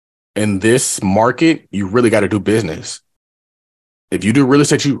in this market, you really got to do business. If you do real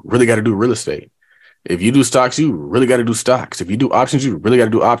estate, you really got to do real estate. If you do stocks, you really got to do stocks. If you do options, you really got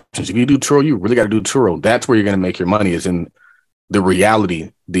to do options. If you do Turo, you really got to do Turo. That's where you're going to make your money, is in the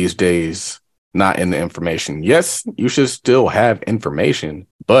reality these days, not in the information. Yes, you should still have information,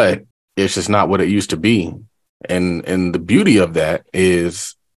 but it's just not what it used to be. And the beauty of that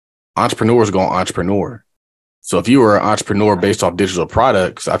is entrepreneurs go entrepreneur. So if you are an entrepreneur based off digital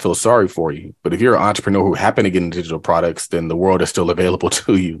products, I feel sorry for you. But if you're an entrepreneur who happen to get into digital products, then the world is still available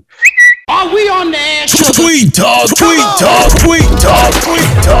to you. Are we on the air? Tweet talk, tweet talk, tweet talk,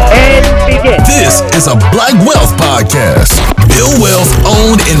 tweet talk. And begin. This is a Black Wealth podcast. Build wealth,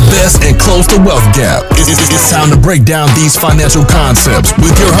 own, invest, and close the wealth gap. It's time to break down these financial concepts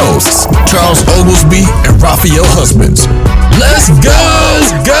with your hosts, Charles Oglesby and Raphael Husbands. Let's go,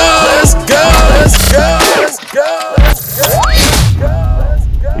 let's go, let's go, let's go, let's go, let's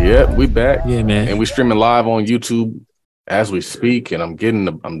go. Yep, we back. Yeah, man. And we streaming live on YouTube as we speak, and I'm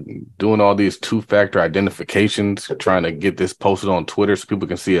doing all these two-factor identifications, trying to get this posted on Twitter so people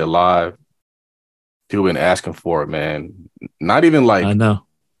can see it live. People been asking for it, man. Not even like I know.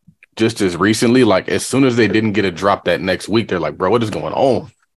 Just as recently, like as soon as they didn't get a drop that next week, they're like, bro, what is going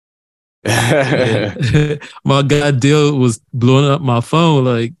on? Yeah. My guy Dill was blowing up my phone,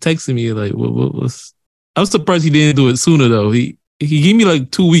 like texting me, like, what was? I was surprised he didn't do it sooner though. He gave me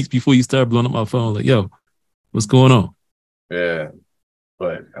like 2 weeks before he started blowing up my phone, like, yo, what's going on? Yeah,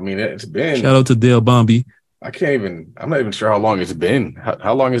 but I mean, it's been. Shout out to Dale Bombi. I'm not even sure how long it's been.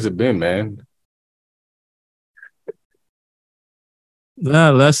 How long has it been, man?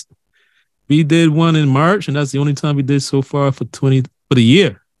 Nah, we did one in March, and that's the only time we did so far for the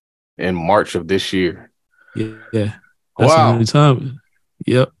year. In March of this year. Yeah. That's Wow. the only time.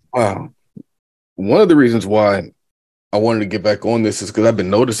 Yep. Wow. One of the reasons why I wanted to get back on this is because I've been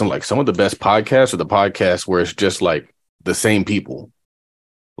noticing like some of the best podcasts are the podcasts where it's just like the same people.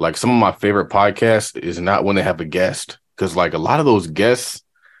 Like some of my favorite podcasts is not when they have a guest, because like a lot of those guests,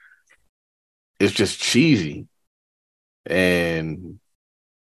 it's just cheesy and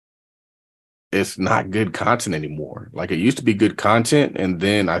it's not good content anymore. Like it used to be good content, and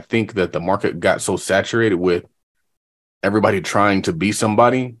then I think that the market got so saturated with everybody trying to be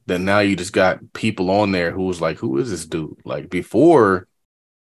somebody that now you just got people on there who's like, who is this dude? Like before,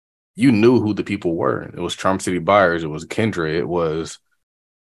 you knew who the people were. It was Charm City Buyers. It was Kendra. It was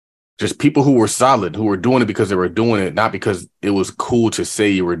just people who were solid, who were doing it because they were doing it, not because it was cool to say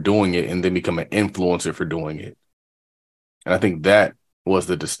you were doing it and then become an influencer for doing it. And I think that was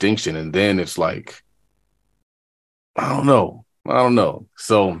the distinction. And then it's like, I don't know.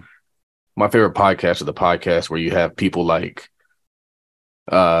 So my favorite podcasts are the podcasts where you have people like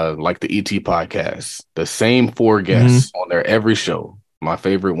the E.T. podcast, the same four guests on there every show. My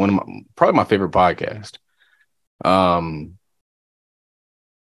favorite, probably my favorite podcast.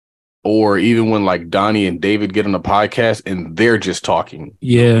 Or even when like Donnie and David get on the podcast and they're just talking.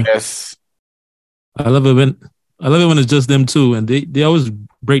 Yeah. Yes. I love it when it's just them two, and they always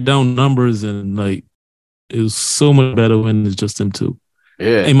break down numbers, and like it was so much better when it's just them two.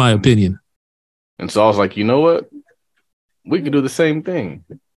 Yeah. In my opinion. And so I was like, you know what? We could do the same thing.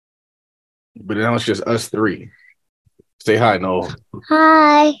 But now it's just us three. Say hi, Noel.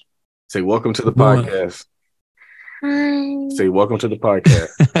 Hi. Say welcome to the podcast. Hi. Say welcome to the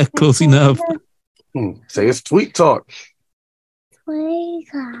podcast. Close enough. Say it's Tweet Talk.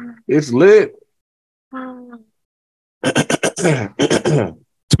 Twinkle. It's lit.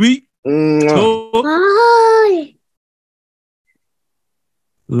 Tweet. Talk. Hi.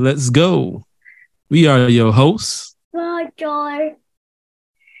 Let's go. We are your hosts, Roger.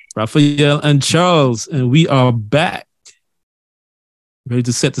 Raphael and Charles, and we are back. Ready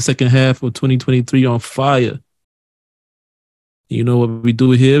to set the second half of 2023 on fire. You know what we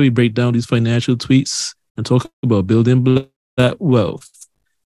do here? We break down these financial tweets and talk about building black wealth.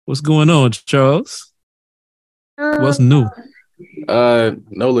 What's going on, Charles? What's new?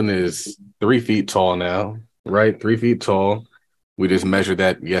 Nolan is 3 feet tall now, right? 3 feet tall. We just measured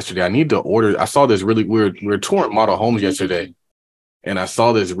that yesterday. I need to order. I saw this really weird. We were touring model homes yesterday, and I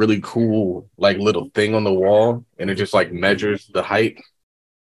saw this really cool, like little thing on the wall, and it just like measures the height.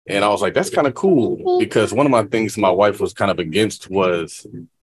 And I was like, that's kind of cool, because one of my things my wife was kind of against was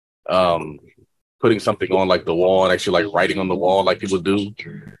putting something on like the wall and actually like writing on the wall like people do.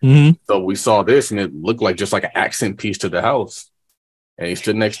 Mm-hmm. So we saw this and it looked like just like an accent piece to the house. And he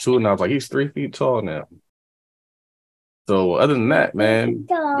stood next to it and I was like, he's 3 feet tall now. So other than that, man,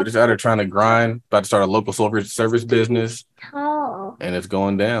 we're just out there trying to grind, about to start a local service business, and it's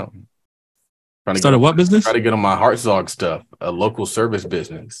going down. Start a what business? Try to get on my Hartzog stuff, a local service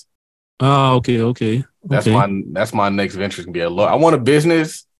business. Oh, okay. That's my next venture. Can be a law. I want a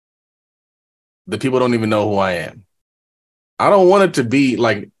business that people don't even know who I am. I don't want it to be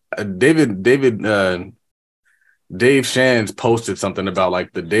like Dave Shands posted something about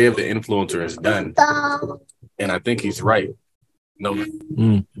like the day of the influencer is done, and I think he's right.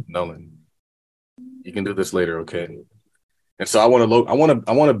 Nolan, you can do this later, okay? And so I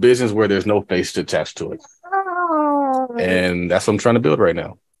want a business where there's no face attached to it, and that's what I'm trying to build right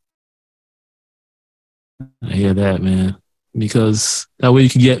now. I hear that, man. Because that way you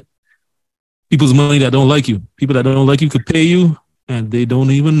can get people's money that don't like you. People that don't like you could pay you, and they don't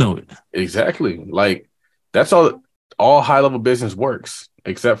even know it. Exactly. Like that's all high level business works,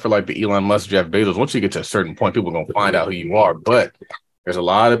 except for like the Elon Musk, Jeff Bezos. Once you get to a certain point, people are gonna find out who you are. But there's a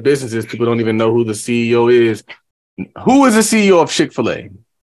lot of businesses people don't even know who the CEO is. Who is the CEO of Chick-fil-A?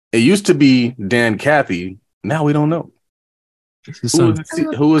 It used to be Dan Cathy. Now we don't know. Who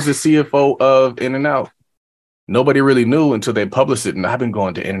is the CFO of In-N-Out? Nobody really knew until they published it. And I've been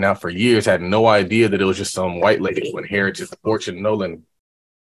going to In-N-Out for years, had no idea that it was just some white lady who inherited the fortune. Nolan,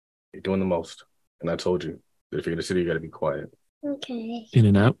 you're doing the most. And I told you that if you're in the city, you got to be quiet. Okay.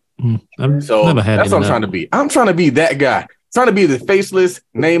 In-N-Out. So never had that's what I'm trying to be. I'm trying to be that guy. Trying to be the faceless,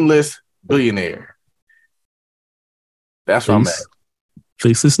 nameless billionaire. That's where I'm at.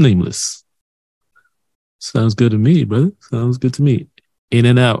 Faceless, nameless. Sounds good to me, brother. Sounds good to me.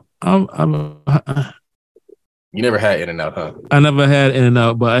 In-N-Out. You never had In-N-Out, huh? I never had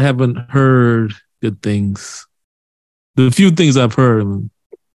In-N-Out, but I haven't heard good things. The few things I've heard.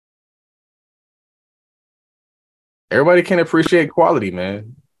 Everybody can appreciate quality,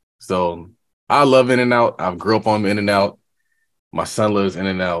 man. So I love In-N-Out. I grew up on In-N-Out. My son loves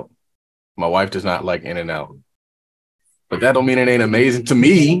In-N-Out. My wife does not like In-N-Out. But that don't mean it ain't amazing to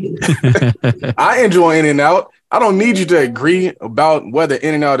me. I enjoy In-N-Out. I don't need you to agree about whether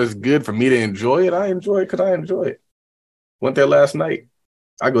In-N-Out is good for me to enjoy it. I enjoy it because I enjoy it. Went there last night.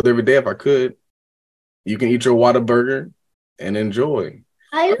 I go there every day if I could. You can eat your Whataburger and enjoy.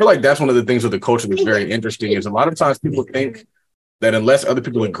 I feel like that's one of the things with the culture that's very interesting is a lot of times people think that unless other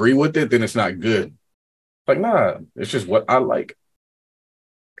people agree with it, then it's not good. Like, nah, it's just what I like.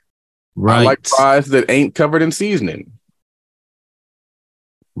 Right. I like fries that ain't covered in seasoning.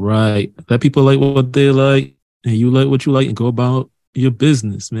 Right. Let people like what they like, and you like what you like, and go about your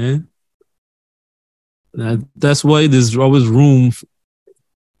business, man. That's why there's always room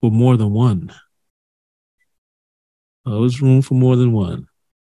for more than one. Always room for more than one.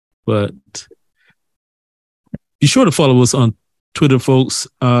 But be sure to follow us on Twitter, folks.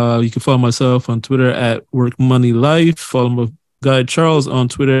 You can follow myself on Twitter at WorkMoneyLife. Follow my guy Charles on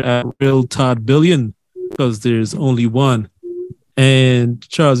Twitter at RealToddBillion, because there's only one. And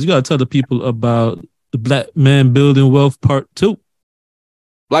Charles, you got to tell the people about the Black Man Building Wealth Part 2.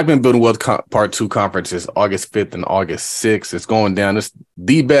 Black Men Building Wealth Part 2 conference is August 5th and August 6th. It's going down. It's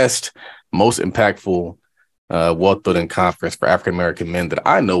the best, most impactful wealth building conference for African-American men that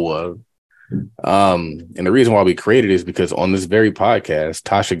I know of. And the reason why we created it is because on this very podcast,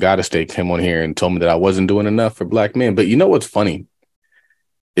 Tasha Gottesday came on here and told me that I wasn't doing enough for Black men. But you know what's funny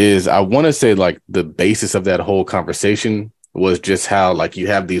is I want to say like the basis of that whole conversation was just how like you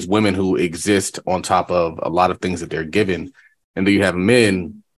have these women who exist on top of a lot of things that they're given. And then you have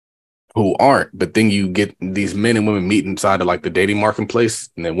men who aren't, but then you get these men and women meet inside of like the dating marketplace.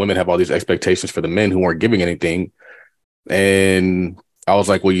 And then women have all these expectations for the men who aren't giving anything. And I was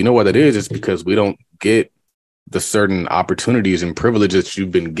like, well, you know what it is? It's because we don't get the certain opportunities and privileges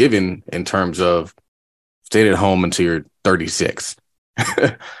you've been given in terms of staying at home until you're 36,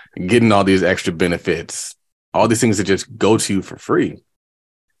 getting all these extra benefits, all these things that just go to you for free.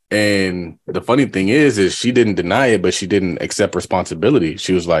 And the funny thing is she didn't deny it, but she didn't accept responsibility.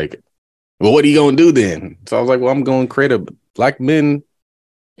 She was like, well, what are you going to do then? So I was like, well, I'm going to create a Black men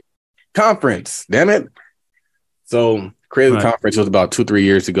conference, damn it. So created the conference. It was about 2-3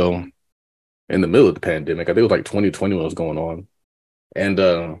 years ago in the middle of the pandemic. I think it was like 2020 when it was going on.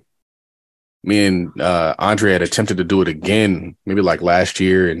 And me and Andre had attempted to do it again, maybe like last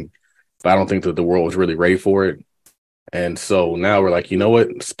year. But I don't think that the world was really ready for it. And so now we're like, you know what?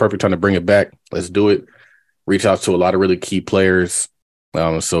 It's the perfect time to bring it back. Let's do it. Reach out to a lot of really key players.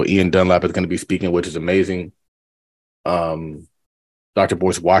 So Ian Dunlap is going to be speaking, which is amazing. Dr.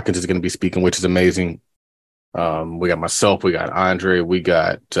 Boyce Watkins is going to be speaking, which is amazing. We got myself, we got Andre, we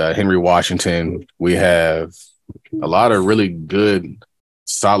got Henry Washington. We have a lot of really good,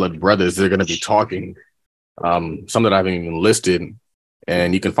 solid brothers that are going to be talking. Some that I haven't even listed.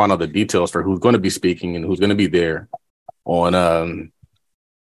 And you can find all the details for who's going to be speaking and who's going to be there on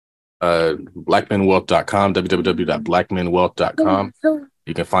blackmenwealth.com, www.blackmenwealth.com.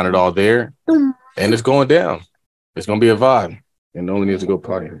 You can find it all there, and it's going down. It's gonna be a vibe, and no one needs to go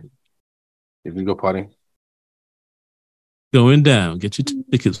potty. If you go potty, Going down. Get your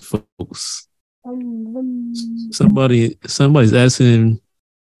tickets, folks. Somebody's asking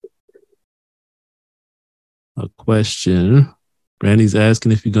a question. Brandy's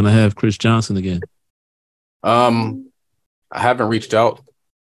asking if you're gonna have Chris Johnson again. I haven't reached out.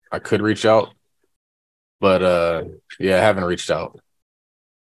 I could reach out, but yeah, I haven't reached out.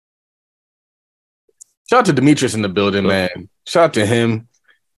 Shout out to Demetrius in the building, man. Shout out to him.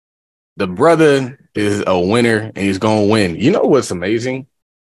 The brother is a winner, and he's gonna win. You know what's amazing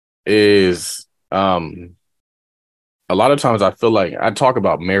is a lot of times I feel like I talk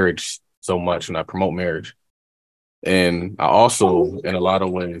about marriage so much, and I promote marriage, and I also, in a lot of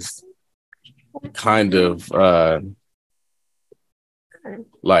ways, kind of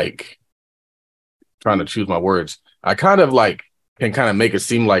like trying to choose my words. I kind of like can kind of make it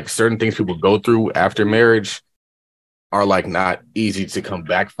seem like certain things people go through after marriage are like not easy to come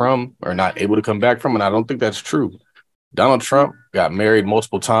back from or not able to come back from. And I don't think that's true. Donald Trump got married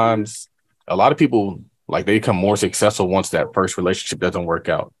multiple times. A lot of people, like, they become more successful once that first relationship doesn't work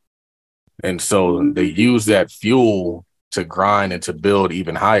out. And so they use that fuel to grind and to build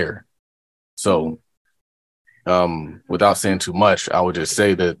even higher. So without saying too much, I would just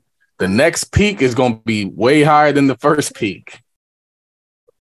say that the next peak is going to be way higher than the first peak.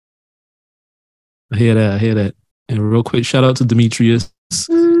 I hear that. And real quick, shout out to Demetrius.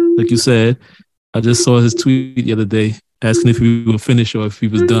 Like you said, I just saw his tweet the other day asking if we were finished or if he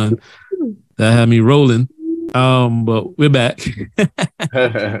was done. That had me rolling. But we're back.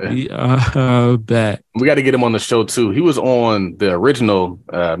 We are back. We got to get him on the show too. He was on the original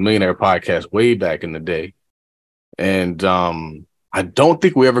Millionaire podcast way back in the day. And I don't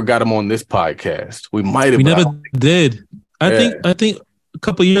think we ever got him on this podcast. We might have. We never did. I think a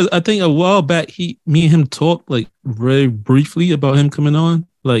couple of years, I think a while back, me and him talked like very briefly about him coming on.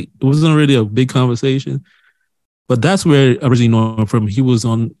 Like, it wasn't really a big conversation, but that's where I originally know him from. He was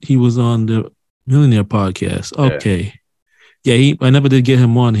on the Millionaire podcast. Okay. Yeah, I never did get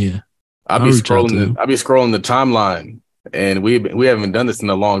him on here. I'll be scrolling the timeline, and we haven't done this in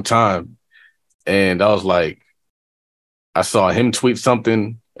a long time. And I was like, I saw him tweet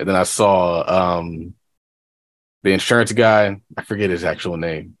something, and then I saw the insurance guy, I forget his actual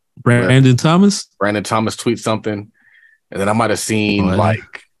name. Brandon Thomas tweet something. And then I might have seen I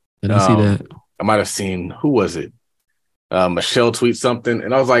didn't see that. I might have seen, who was it? Michelle tweet something.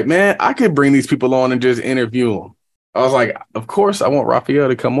 And I was like, man, I could bring these people on and just interview them. I was like, of course I want Raphael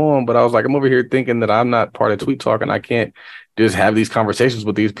to come on, but I was like, I'm over here thinking that I'm not part of Tweet Talk and I can't just have these conversations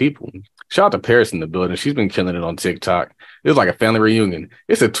with these people. Shout out to Paris in the building. She's been killing it on TikTok. It was like a family reunion.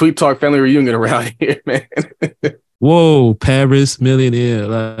 It's a Tweet Talk family reunion around here, man. Whoa, Paris Millionaire.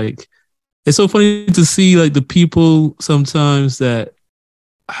 Like, it's so funny to see like the people sometimes that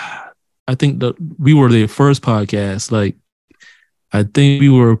I think that we were their first podcast. Like, I think we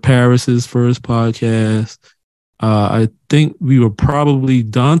were Paris's first podcast. I think we were probably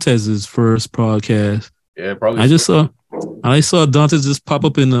Dante's first podcast. Yeah, probably. I saw Dantes just pop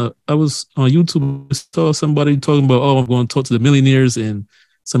up I was on YouTube. I saw somebody talking about, I'm going to talk to the millionaires and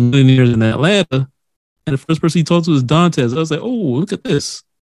some millionaires in Atlanta. And the first person he talked to was Dantes. I was like, oh, look at this.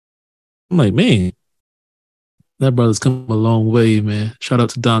 I'm like, man, that brother's come a long way, man. Shout out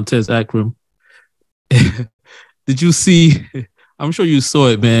to Dantes Akram. Did you see? I'm sure you saw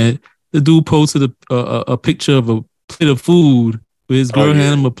it, man. The dude posted a picture of a plate of food where his girl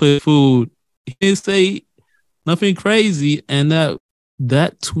handed him a plate of food. He didn't say nothing crazy, and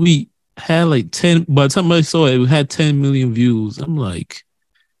that tweet had like 10. By the time I saw it, it had 10 million views. I'm like,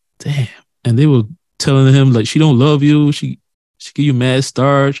 damn. And they were telling him like, she don't love you. She give you mad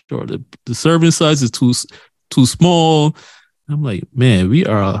starch, or the serving size is too small. I'm like, man, we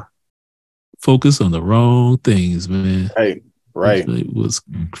are focused on the wrong things, man. Hey, right. It was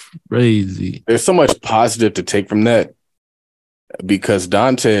crazy. There's so much positive to take from that, because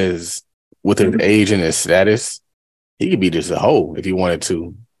Dantes, with his age and his status, he could be just a hoe if he wanted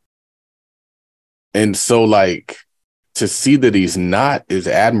to. And so, like, to see that he's not is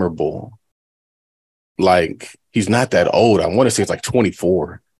admirable. Like, he's not that old. I want to say it's like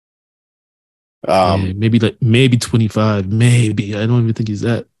 24. Maybe 25. Maybe. I don't even think he's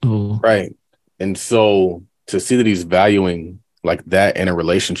that old. Right. And so to see that he's valuing like that in a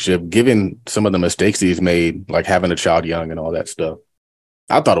relationship, given some of the mistakes he's made, like having a child young and all that stuff,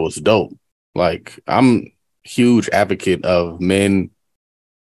 I thought it was dope. Like, I'm a huge advocate of men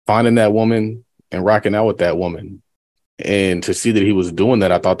finding that woman and rocking out with that woman. And to see that he was doing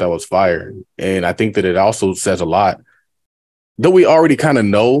that, I thought that was fire. And I think that it also says a lot though we already kind of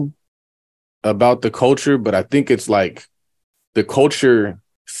know about the culture, but I think it's like the culture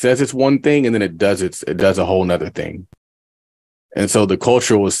says it's one thing and then it does a whole nother thing. And so the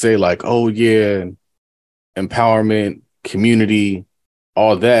culture will say like, oh yeah, empowerment, community,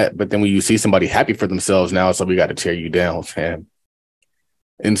 all that. But then when you see somebody happy for themselves now, it's like we got to tear you down, fam.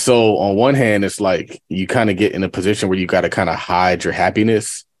 And so on one hand, it's like you kind of get in a position where you got to kind of hide your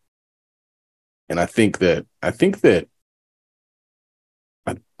happiness. And I think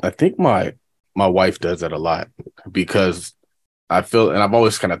my wife does that a lot because I feel, and I've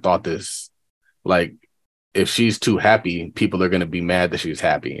always kind of thought this, like if she's too happy, people are going to be mad that she's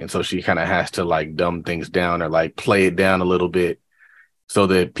happy. And so she kind of has to like dumb things down or like play it down a little bit so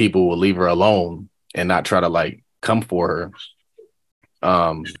that people will leave her alone and not try to like come for her.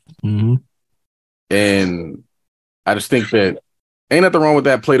 And I just think that ain't nothing wrong with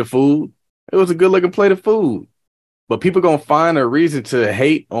that plate of food. It was a good looking plate of food, but people gonna find a reason to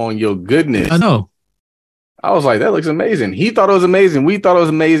hate on your goodness. I know. I was like, that looks amazing. He thought it was amazing. We thought it was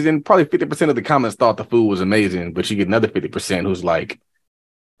amazing. Probably 50% of the comments thought the food was amazing, but you get another 50% who's like,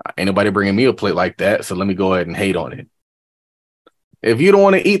 ain't nobody bringing me a plate like that, so let me go ahead and hate on it. If you don't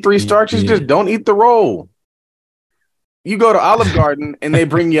want to eat 3 starches, just don't eat the roll. You go to Olive Garden and they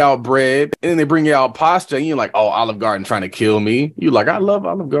bring you out bread and then they bring you out pasta and you're like, oh, Olive Garden trying to kill me. You like, I love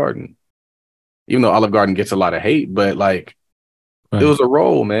Olive Garden. Even though Olive Garden gets a lot of hate, but like, It was a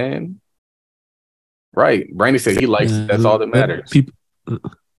roll, man. Right. Brandy said he likes it. That's all that matters.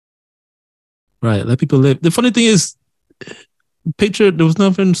 Right. Let people live. The funny thing is, picture, there was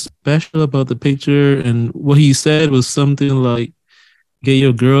nothing special about the picture. And what he said was something like, get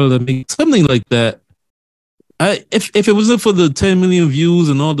your girl to make something like that. If it wasn't for the 10 million views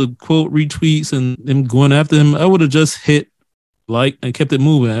and all the quote retweets and them going after him, I would have just hit like and kept it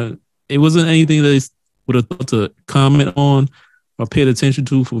moving. It wasn't anything that I would have thought to comment on or paid attention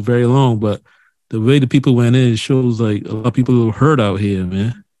to for very long. But the way the people went in, it shows like a lot of people are hurt out here,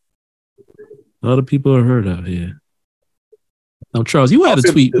 man. A lot of people are hurt out here. Now, Charles, you had a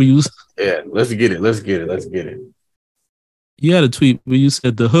tweet where you... Yeah, let's get it. You had a tweet where you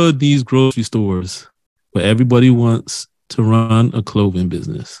said the hood needs grocery stores, but everybody wants to run a clothing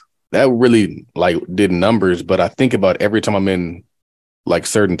business. That really like did numbers, but I think about every time I'm in like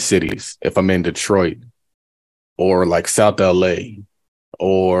certain cities, if I'm in Detroit or like South LA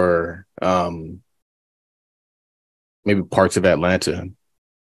or maybe parts of Atlanta.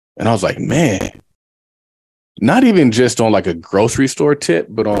 And I was like, man, not even just on like a grocery store tip,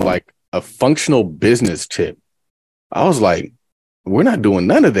 but on like a functional business tip. I was like, we're not doing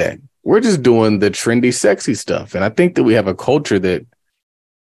none of that. We're just doing the trendy, sexy stuff. And I think that we have a culture that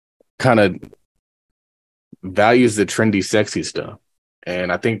kind of values the trendy, sexy stuff.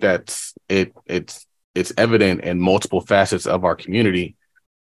 And I think that's it's evident in multiple facets of our community.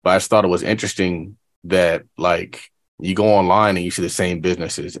 But I just thought it was interesting that like you go online and you see the same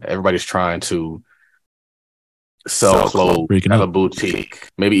businesses. Everybody's trying to sell clothes, have a boutique,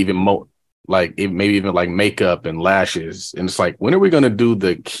 maybe even maybe even like makeup and lashes. And it's like, when are we going to do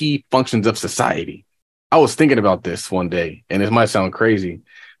the key functions of society? I was thinking about this one day, and it might sound crazy,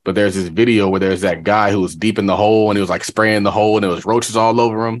 but there's this video where there's that guy who was deep in the hole and he was like spraying the hole and there was roaches all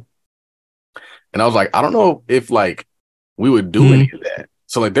over him. And I was like, I don't know if like we would do any of that.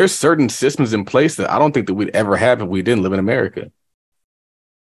 So like there's certain systems in place that I don't think that we'd ever have if we didn't live in America.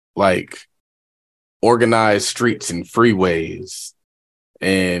 Like organized streets and freeways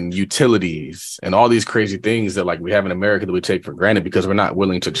and utilities and all these crazy things that like we have in America that we take for granted because we're not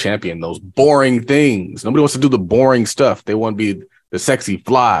willing to champion those boring things. Nobody wants to do the boring stuff. They want to be the sexy,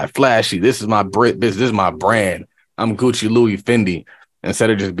 fly, flashy. This is my business. This is my brand. I'm Gucci, Louis, Fendi. Instead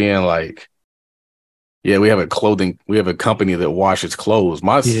of just being like, yeah, we have a company that washes clothes.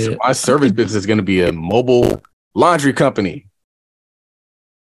 My service business is going to be a mobile laundry company.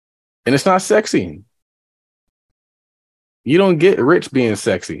 And it's not sexy. You don't get rich being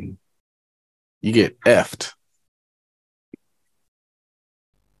sexy. You get effed.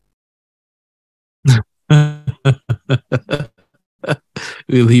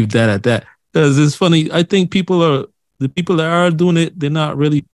 We'll leave that at that. Because it's funny. I think the people that are doing it, they're not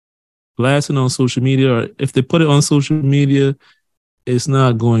really blasting on social media, or if they put it on social media, it's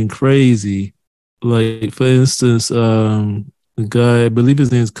not going crazy. Like, for instance, the guy, I believe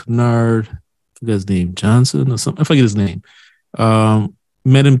his name is Kennard, I forget his name, Johnson or something. I forget his name.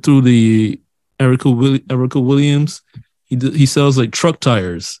 Met him through the Erica Williams. He sells like truck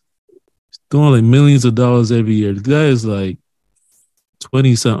tires. He's doing like millions of dollars every year. The guy is like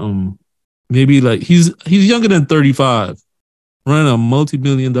 20 something, maybe like he's younger than 35, running a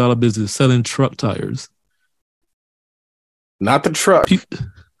multi-million-dollar business selling truck tires. Not the truck.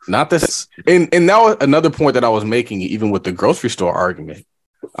 Not this. And now another point that I was making, even with the grocery store argument,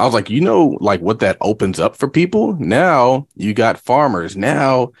 I was like, like what that opens up for people. Now you got farmers.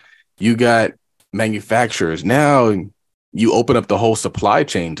 Now you got manufacturers. Now you open up the whole supply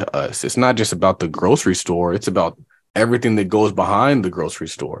chain to us. It's not just about the grocery store. It's about everything that goes behind the grocery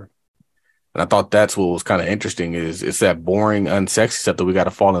store. And I thought that's what was kind of interesting is it's that boring, unsexy stuff that we got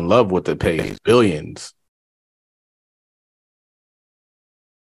to fall in love with that pays billions.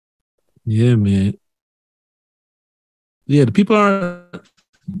 Yeah, man. Yeah, the people are.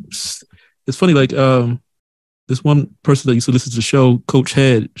 It's funny, like this one person that used to listen to the show, Coach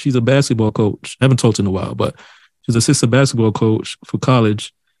Head. She's a basketball coach. I haven't talked to her in a while, but she's an assistant basketball coach for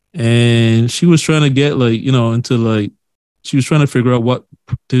college, and she was trying to get into she was trying to figure out what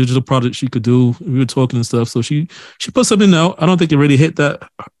digital product she could do. We were talking and stuff, so she put something out. I don't think it really hit that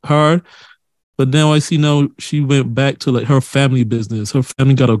hard. But now I see she went back to like her family business. Her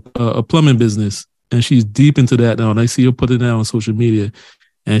family got a plumbing business, and she's deep into that now. And I see her put it out on social media,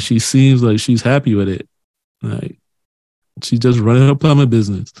 and she seems like she's happy with it. Like she's just running her plumbing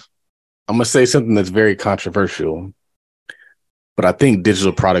business. I'm gonna say something that's very controversial, but I think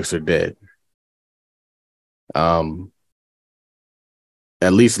digital products are dead.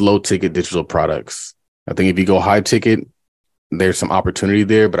 At least low ticket digital products. I think if you go high ticket, there's some opportunity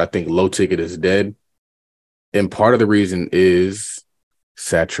there, but I think low ticket is dead. And part of the reason is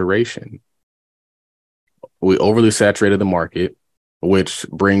saturation. We overly saturated the market, which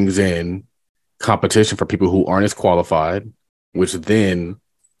brings in competition for people who aren't as qualified, which then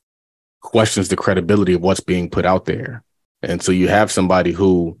questions the credibility of what's being put out there. And so you have somebody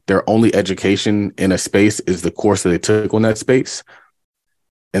who their only education in a space is the course that they took on that space.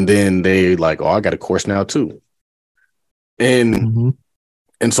 And then they like, oh, I got a course now too. And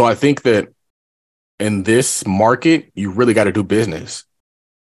so I think that in this market, you really got to do business.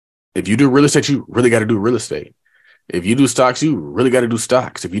 If you do real estate, you really got to do real estate. If you do stocks, you really got to do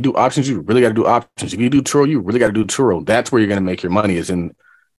stocks. If you do options, you really got to do options. If you do Turo, you really got to do Turo. That's where you're going to make your money, is in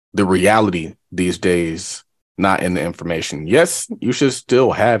the reality these days, not in the information. Yes, you should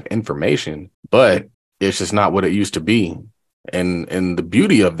still have information, but it's just not what it used to be. And the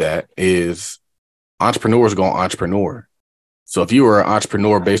beauty of that is entrepreneurs go entrepreneur. So if you were an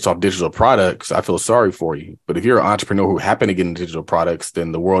entrepreneur based off digital products, I feel sorry for you. But if you're an entrepreneur who happen to get into digital products,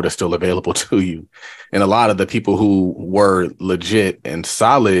 then the world is still available to you. And a lot of the people who were legit and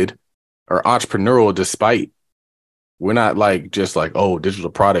solid are entrepreneurial despite. We're not like just like, oh,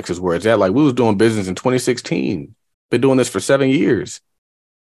 digital products is where it's at. Like we was doing business in 2016. Been doing this for 7 years.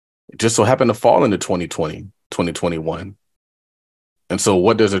 It just so happened to fall into 2020, 2021. And so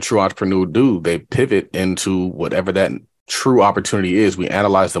what does a true entrepreneur do? They pivot into whatever that true opportunity is. We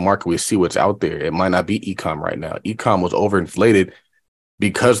analyze the market. We see what's out there. It might not be e-com right now. E-com was overinflated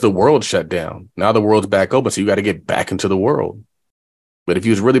because the world shut down. Now the world's back open. So you got to get back into the world. But if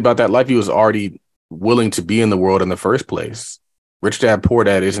you was really about that life, you was already willing to be in the world in the first place. Rich Dad, Poor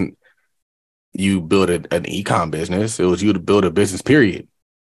Dad isn't you build an e-com business. It was you to build a business, period.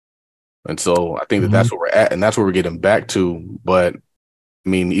 And so I think that that's where we're at, and that's where we're getting back to. But I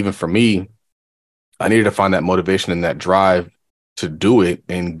mean, even for me, I needed to find that motivation and that drive to do it,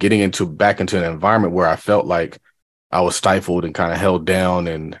 and getting back into an environment where I felt like I was stifled and kind of held down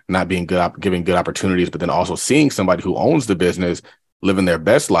and not being giving good opportunities, but then also seeing somebody who owns the business living their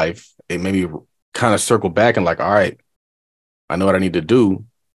best life. It made me kind of circle back and like, all right, I know what I need to do.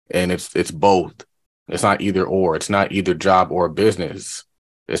 And it's both. It's not either or. It's not either job or business.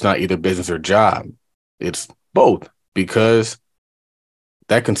 It's not either business or job. It's both, because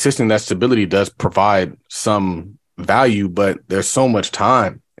that consistency, that stability does provide some value, but there's so much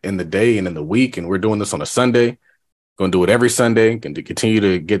time in the day and in the week. And we're doing this on a Sunday, going to do it every Sunday, and to continue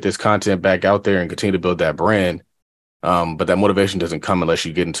to get this content back out there and continue to build that brand. But that motivation doesn't come unless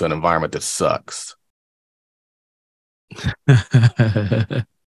you get into an environment that sucks.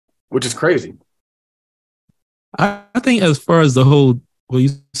 Which is crazy. I think as far as the whole, what you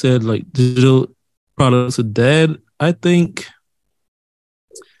said, like digital products are dead, I think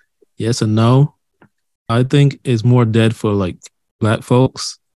yes and no. I think it's more dead for like Black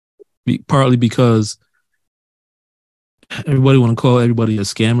folks, partly because everybody want to call everybody a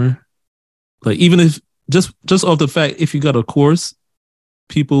scammer. Like even if just off the fact, if you got a course,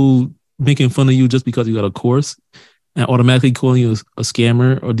 people making fun of you just because you got a course and automatically calling you a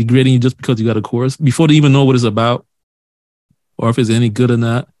scammer or degrading you just because you got a course before they even know what it's about or if it's any good or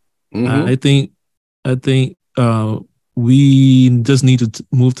not. I think we just need to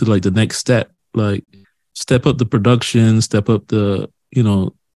move to like the next step, like step up the production, step up the,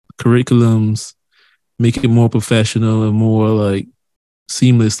 curriculums, make it more professional and more like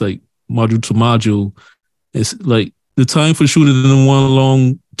seamless, like module to module. It's like the time for shooting in one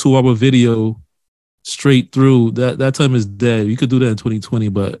long 2-hour video straight through, that time is dead. You could do that in 2020,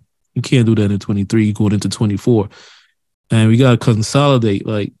 but you can't do that in 23 going into 24. And we gotta consolidate.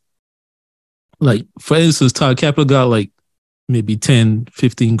 Like for instance, Todd Capital got like maybe 10,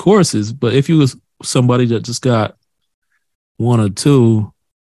 15 courses, but if you was somebody that just got one or two,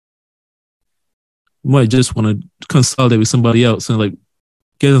 you might just want to consolidate with somebody else and like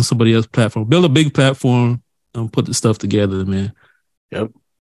get on somebody else's platform, build a big platform, and put the stuff together, man. Yep.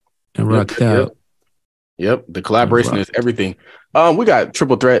 And rock out. Yep. The collaboration is everything. We got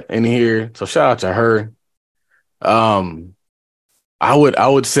Triple Threat in here, so shout out to her. I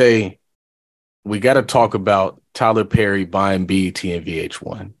would say we got to talk about Tyler Perry buying B.E.T. and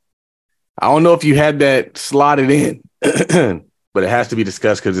VH1. I don't know if you had that slotted in, but it has to be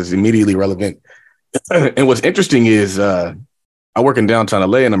discussed because it's immediately relevant. And what's interesting is I work in downtown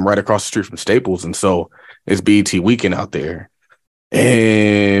LA and I'm right across the street from Staples. And so it's BET weekend out there.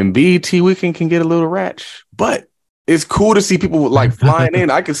 And BET weekend can get a little ratch, but it's cool to see people like flying in.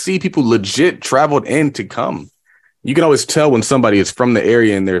 I can see people legit traveled in to come. You can always tell when somebody is from the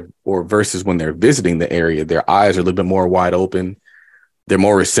area and or versus when they're visiting the area, their eyes are a little bit more wide open. They're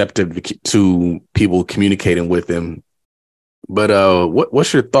more receptive to people communicating with them. But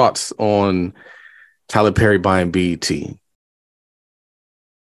what's your thoughts on Tyler Perry buying BET?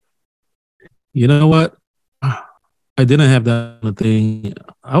 You know what? I didn't have that thing.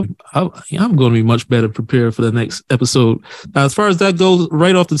 I'm going to be much better prepared for the next episode. Now, as far as that goes,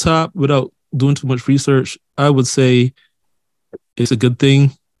 right off the top, without doing too much research, I would say it's a good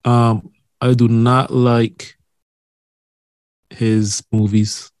thing. I do not like his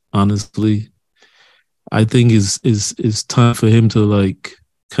movies, honestly. I think it's time for him to like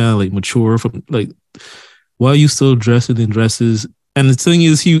kind of like mature from like, why are you still dressing in dresses? And the thing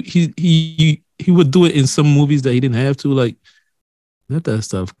is, he would do it in some movies that he didn't have to. Like, let that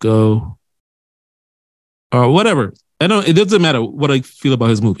stuff go, or whatever. It doesn't matter what I feel about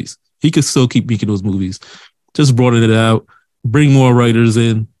his movies. He could still keep making those movies. Just broaden it out, bring more writers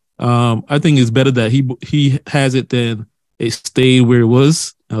in. I think it's better that he has it than it stayed where it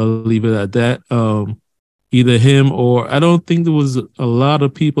was. I'll leave it at that. Either him or I don't think there was a lot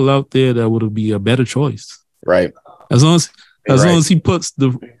of people out there that would be a better choice. Right. As long as he puts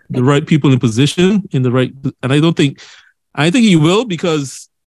the right people in position in the right, and I think he will, because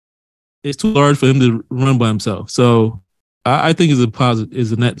it's too large for him to run by himself. So I think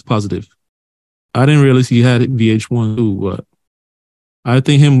is a net positive. I didn't realize he had VH1 too, but I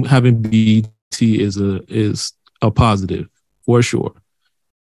think him having BT is a positive for sure.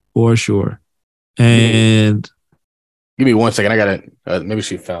 And give me 1 second. I got it. Maybe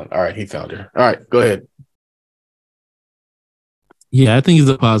she found. All right, he found her. All right, go ahead. Yeah, I think it's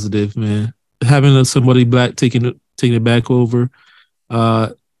a positive, man. Having somebody black taking it back over,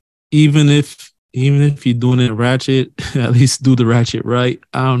 even if you're doing it ratchet, at least do the ratchet right.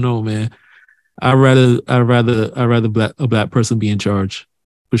 I don't know, man. I'd rather a black person be in charge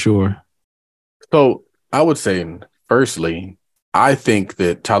for sure. So I would say, firstly, I think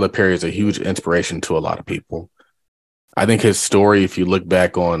that Tyler Perry is a huge inspiration to a lot of people. I think his story, if you look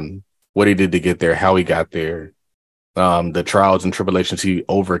back on what he did to get there, how he got there, the trials and tribulations he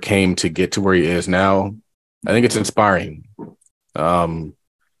overcame to get to where he is now, I think it's inspiring.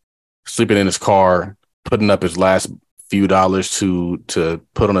 Sleeping in his car, putting up his last few dollars to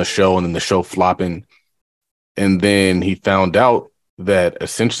put on a show, and then the show flopping. And then he found out that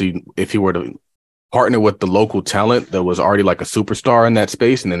essentially if he were to partner with the local talent that was already like a superstar in that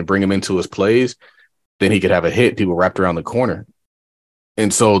space and then bring him into his plays, then he could have a hit, people wrapped around the corner.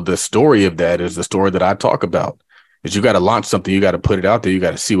 And so the story of that is the story that I talk about. Is you got to launch something, you got to put it out there, you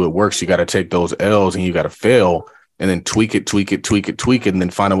got to see what works, you got to take those L's and you got to fail and then tweak it, and then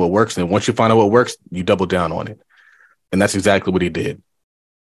find out what works. And then once you find out what works, you double down on it. And that's exactly what he did.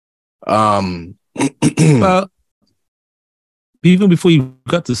 Well, even before you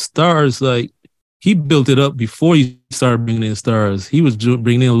got the stars, like he built it up before he started bringing in stars. He was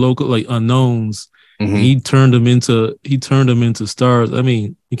bringing in local like unknowns. Mm-hmm. He turned them into stars. I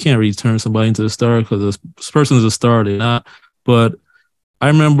mean, you can't really turn somebody into a star because this person is a star. They're not. But I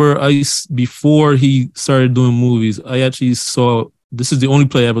remember before he started doing movies, I actually saw. This is the only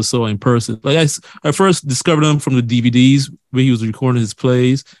play I ever saw in person. Like I first discovered him from the DVDs where he was recording his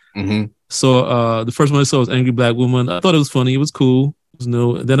plays. Mm-hmm. So the first one I saw was Angry Black Woman. I thought it was funny. It was cool. It was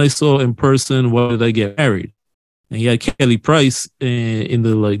new. And then I saw in person Why Did I Get Married? And he had Kelly Price in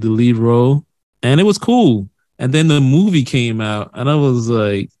the lead role. And it was cool. And then the movie came out, and I was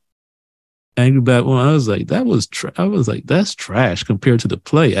like, Angry Black Woman. I was like, that's trash compared to the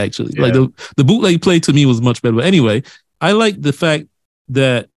play. Actually, Yeah. like the bootleg play to me was much better. But anyway, I like the fact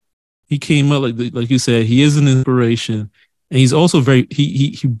that he came up like you said. He is an inspiration, and he's also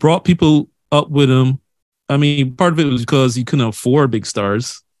he brought people up with him. I mean, part of it was because he couldn't afford big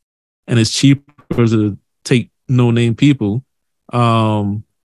stars, and it's cheaper to take no name people. But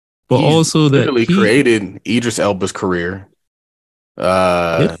He's also that literally created Idris Elba's career.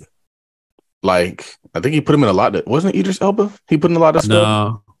 Yeah. Like I think he put him in a lot. Wasn't it Idris Elba? He put in a lot of stuff.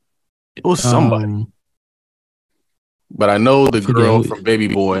 No, It was somebody. But I know the girl from Baby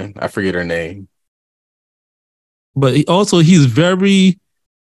Boy. I forget her name. But he's very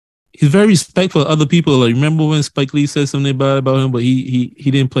respectful of other people. Like, remember when Spike Lee said something about him, but he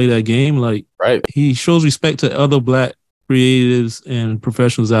didn't play that game. Like, right. He shows respect to other Black creatives and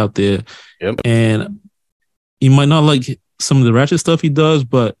professionals out there. Yep. And he might not like some of the ratchet stuff he does,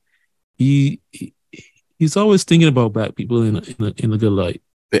 but he's always thinking about Black people in a good light.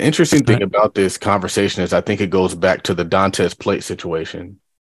 The interesting thing about this conversation is I think it goes back to the Dantes plate situation,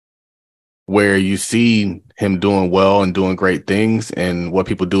 where you see him doing well and doing great things, and what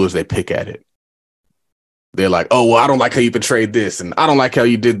people do is they pick at it. They're like, oh, well, I don't like how you portrayed this, and I don't like how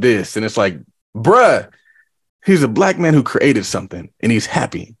you did this. And it's like, bruh, he's a Black man who created something, and he's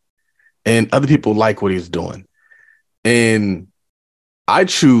happy. And other people like what he's doing. And I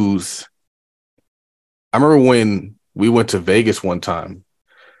remember when we went to Vegas one time.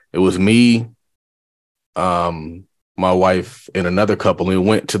 It was me, my wife, and another couple. We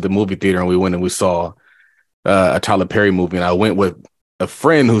went to the movie theater and we saw a Tyler Perry movie. And I went with a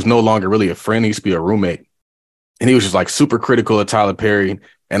friend who's no longer really a friend. He used to be a roommate. And he was just like super critical of Tyler Perry.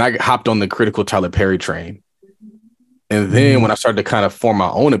 And I hopped on the critical Tyler Perry train. And then when I started to kind of form my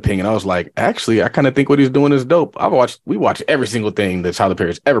own opinion, I was like, actually, I kind of think what he's doing is dope. We watch every single thing that Tyler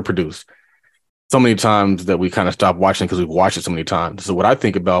Perry's ever produced. So many times that we kind of stopped watching because we've watched it so many times. So what I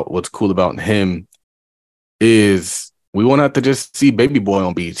think about what's cool about him is we won't have to just see Baby Boy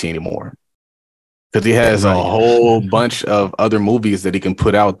on BET anymore, because he has a whole bunch of other movies that he can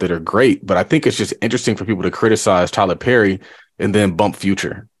put out that are great. But I think it's just interesting for people to criticize Tyler Perry and then bump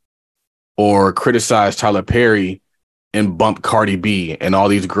Future, or criticize Tyler Perry and bump Cardi B and all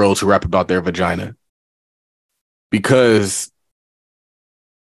these girls who rap about their vagina, because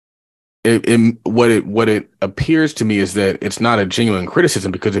what it appears to me is that it's not a genuine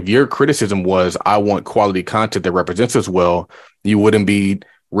criticism. Because if your criticism was, I want quality content that represents us well, you wouldn't be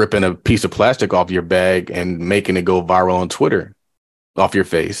ripping a piece of plastic off your bag and making it go viral on Twitter off your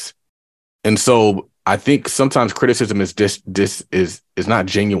face. And so I think sometimes criticism is not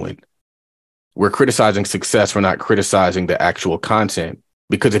genuine. We're criticizing success. We're not criticizing the actual content.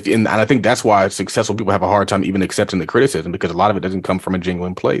 Because and I think that's why successful people have a hard time even accepting the criticism, because a lot of it doesn't come from a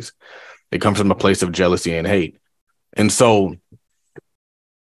genuine place. It comes from a place of jealousy and hate. And so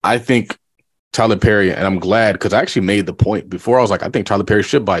I think Tyler Perry, and I'm glad, because I actually made the point before. I was like, I think Tyler Perry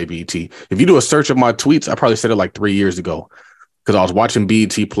should buy BET. If you do a search of my tweets, I probably said it like 3 years ago, because I was watching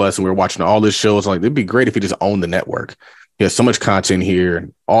BET Plus and we were watching all this shows. I'm like, it'd be great if he just owned the network. He has so much content here.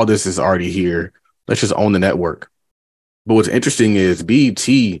 All this is already here. Let's just own the network. But what's interesting is BET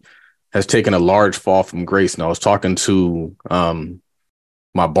has taken a large fall from grace. And I was talking to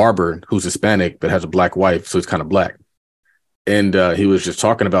my barber, who's Hispanic but has a Black wife, so he's kind of Black. And he was just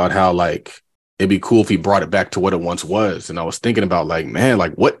talking about how, like, it'd be cool if he brought it back to what it once was. And I was thinking about, like, man,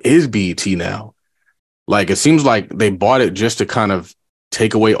 like, what is BET now? Like, it seems like they bought it just to kind of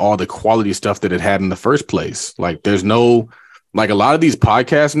take away all the quality stuff that it had in the first place. Like, there's no, like, a lot of these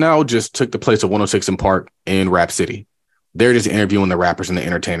podcasts now just took the place of 106 in Park and Rap City. They're just interviewing the rappers and the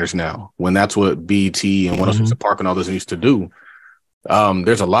entertainers now, when that's what BET and 106 in Park and all this used to do.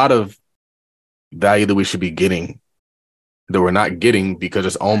 There's a lot of value that we should be getting that we're not getting, because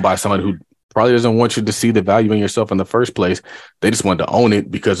it's owned by someone who probably doesn't want you to see the value in yourself in the first place. They just wanted to own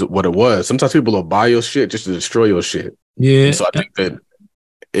it because of what it was. Sometimes people will buy your shit just to destroy your shit. Yeah. And so I think that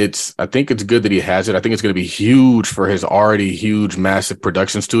I think it's good that he has it. I think it's going to be huge for his already huge, massive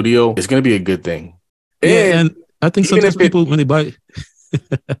production studio. It's going to be a good thing. Yeah, and I think sometimes people, when they buy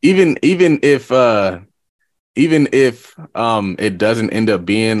even if it doesn't end up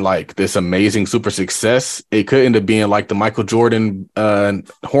being like this amazing super success, it could end up being like the Michael Jordan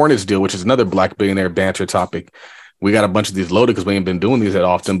Hornets deal, which is another Black billionaire banter topic. We got a bunch of these loaded because we ain't been doing these that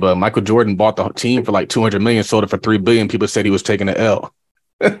often, but Michael Jordan bought the team for like $200 million, sold it for $3 billion. People said he was taking an L.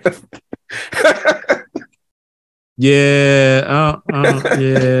 Yeah.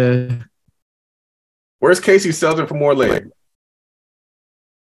 Yeah. Where's Casey sells it for more later?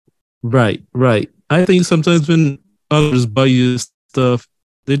 Right. I think sometimes when others buy you stuff,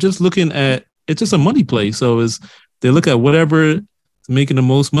 They're just looking at it's just a money play. So they look at whatever is making the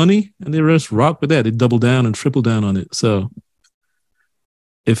most money and they just rock with that. They double down and triple down on it. So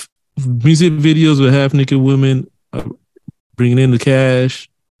if music videos with half naked women bringing in the cash,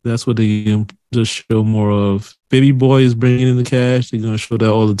 that's what they just show more of. Baby Boy is bringing in the cash. They're going to show that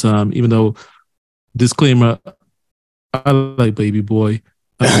all the time, even though, disclaimer, I like Baby Boy.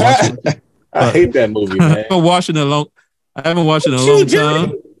 I watch it. I hate that movie, man. I haven't watched it in a long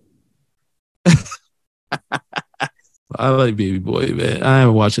time. I like Baby Boy, man. I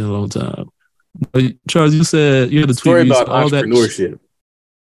haven't watched it in a long time. But Charles, you said you had a tweet Story about all entrepreneurship.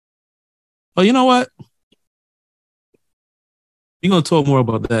 Oh, you know what? We're gonna talk more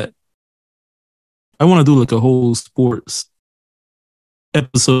about that. I want to do like a whole sports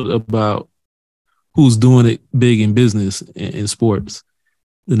episode about who's doing it big in business in sports.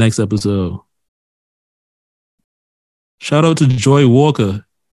 The next episode. Shout out to Joy Walker.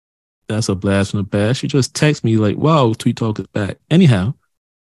 That's a blast from the past. She just texted me like, wow, Tweet Talk is back. Anyhow.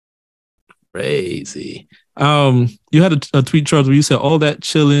 Crazy. You had a tweet, Charles, where you said all that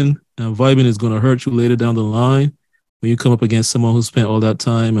chilling and vibing is going to hurt you later down the line when you come up against someone who spent all that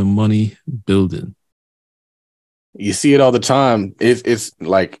time and money building. You see it all the time. It's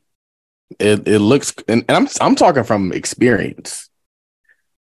like it looks, and I'm talking from experience.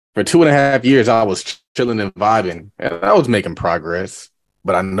 For 2.5 years, I was chilling and vibing, and I was making progress.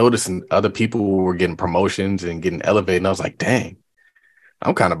 But I noticed other people were getting promotions and getting elevated, and I was like, dang,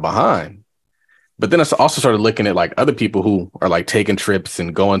 I'm kind of behind. But then I also started looking at like other people who are like taking trips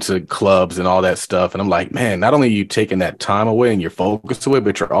and going to clubs and all that stuff. And I'm like, man, not only are you taking that time away and your focus away,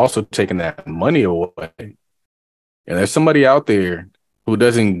 but you're also taking that money away. And there's somebody out there who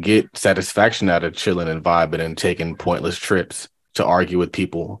doesn't get satisfaction out of chilling and vibing and taking pointless trips to argue with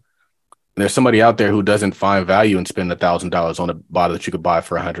people. And there's somebody out there who doesn't find value in spending $1,000 on a bottle that you could buy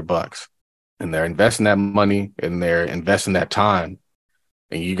for $100. And they're investing that money and they're investing that time.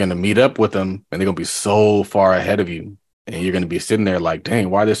 And you're going to meet up with them and they're going to be so far ahead of you. And you're going to be sitting there like, dang,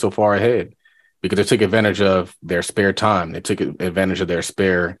 why are they so far ahead? Because they took advantage of their spare time. They took advantage of their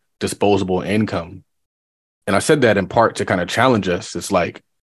spare disposable income. And I said that in part to kind of challenge us. It's like,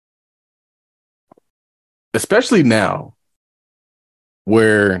 especially now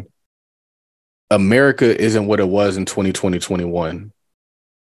where America isn't what it was in 2020, 21.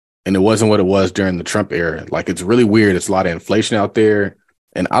 And it wasn't what it was during the Trump era. Like, it's really weird. It's a lot of inflation out there.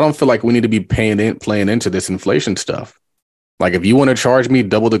 And I don't feel like we need to be playing into this inflation stuff. Like, if you want to charge me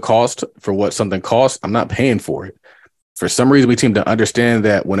double the cost for what something costs, I'm not paying for it. For some reason, we seem to understand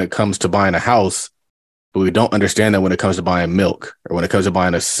that when it comes to buying a house, but we don't understand that when it comes to buying milk or when it comes to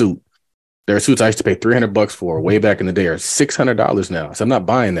buying a suit. There are suits I used to pay $300 for way back in the day are $600 now. So I'm not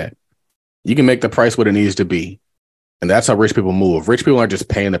buying that. You can make the price what it needs to be. And that's how rich people move. Rich people aren't just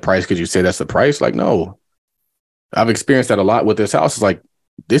paying the price because you say that's the price. Like, no. I've experienced that a lot with this house. It's like,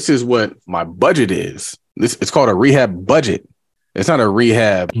 this is what my budget is. It's called a rehab budget. It's not a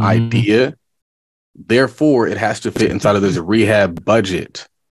rehab idea. Therefore, it has to fit inside of this rehab budget.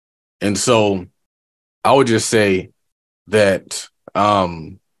 And so I would just say that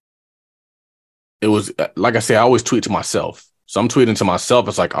it was, like I say, I always tweet to myself. So I'm tweeting to myself.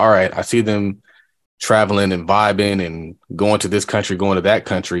 It's like, all right, I see them traveling and vibing and going to this country, going to that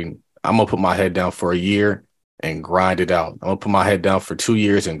country. I'm going to put my head down for a year and grind it out. I'm going to put my head down for 2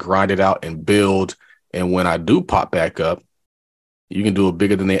 years and grind it out and build. And when I do pop back up, you can do it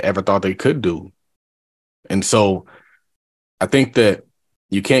bigger than they ever thought they could do. And so I think that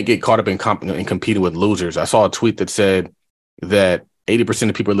you can't get caught up in competing with losers. I saw a tweet that said that 80%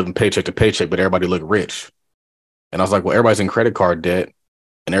 of people are living paycheck to paycheck, but everybody look rich. And I was like, well, everybody's in credit card debt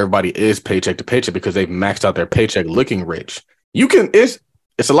and everybody is paycheck to paycheck because they've maxed out their paycheck looking rich.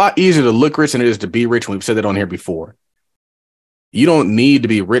 It's a lot easier to look rich than it is to be rich. We've said that on here before. You don't need to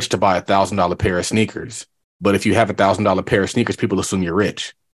be rich to buy $1,000 pair of sneakers. But if you have $1,000 pair of sneakers, people assume you're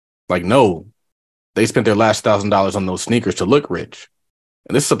rich. Like, no, they spent their last $1,000 on those sneakers to look rich.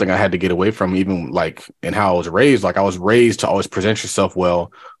 And this is something I had to get away from, even like in how I was raised. Like, I was raised to always present yourself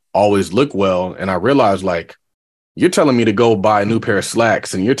well, always look well. And I realized, like, you're telling me to go buy a new pair of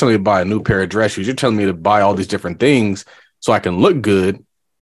slacks and you're telling me to buy a new pair of dress shoes. You're telling me to buy all these different things so I can look good.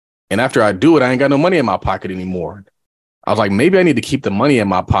 And after I do it, I ain't got no money in my pocket anymore. I was like, maybe I need to keep the money in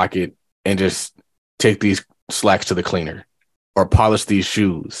my pocket and just take these slacks to the cleaner or polish these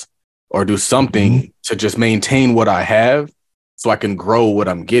shoes or do something to just maintain what I have so I can grow what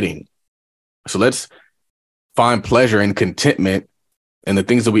I'm getting. So let's find pleasure and contentment in the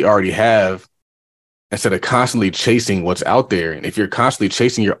things that we already have instead of constantly chasing what's out there. And if you're constantly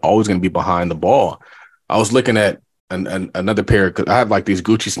chasing, you're always going to be behind the ball. I was looking at another pair. Cause I have like these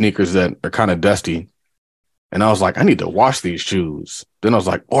Gucci sneakers that are kind of dusty. And I was like, I need to wash these shoes. Then I was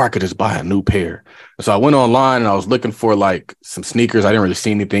like, or I could just buy a new pair. And so I went online and I was looking for like some sneakers. I didn't really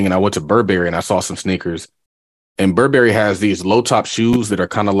see anything. And I went to Burberry and I saw some sneakers. And Burberry has these low top shoes that are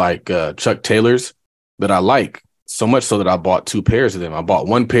kind of like Chuck Taylors that I like so much so that I bought 2 pairs of them. I bought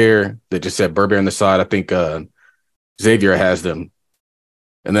one pair that just said Burberry on the side. I think Xavier has them.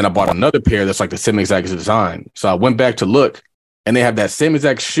 And then I bought another pair that's like the same exact design. So I went back to look and they have that same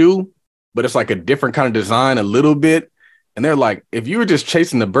exact shoe, but it's like a different kind of design a little bit. And they're like, if you were just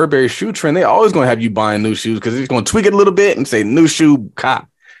chasing the Burberry shoe trend, they always going to have you buying new shoes because it's going to tweak it a little bit and say new shoe cop.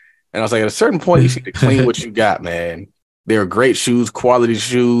 And I was like, at a certain point, you need to clean what you got, man. They're great shoes, quality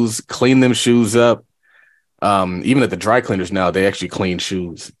shoes, clean them shoes up. Even at the dry cleaners now, they actually clean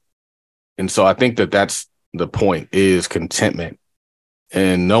shoes. And so I think that that's the point, is contentment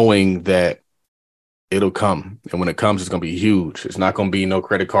and knowing that it'll come. And when it comes, it's going to be huge. It's not going to be no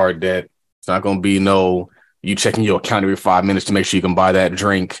credit card debt. It's not going to be no you checking your account every 5 minutes to make sure you can buy that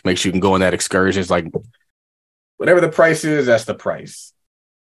drink, make sure you can go on that excursion. It's like, whatever the price is, that's the price.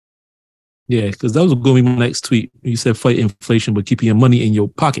 Yeah, because that was going to be my next tweet. You said fight inflation, but keeping your money in your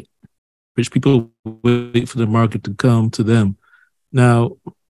pocket. Rich people wait for the market to come to them. Now,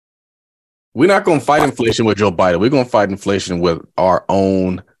 we're not going to fight inflation with Joe Biden. We're going to fight inflation with our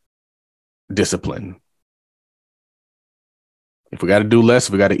own discipline. If we got to do less,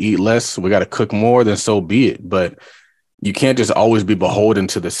 we got to eat less, we got to cook more, then so be it. But you can't just always be beholden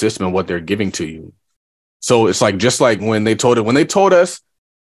to the system and what they're giving to you. So it's like, just like when they told us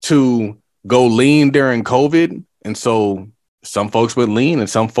to go lean during COVID. And so some folks went lean and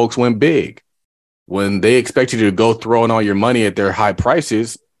some folks went big. When they expect you to go throwing all your money at their high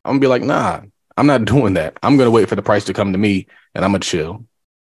prices, I'm gonna be like, nah, I'm not doing that. I'm going to wait for the price to come to me and I'm going to chill.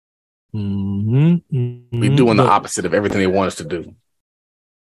 We're doing the opposite of everything they want us to do.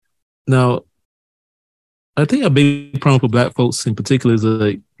 Now, I think a big problem for Black folks in particular is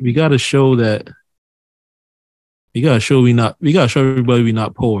like, we got to show that we got to show everybody we're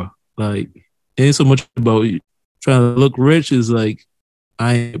not poor. Like, it ain't so much about trying to look rich, is like,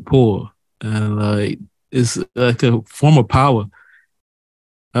 I ain't poor. And like, it's like a form of power.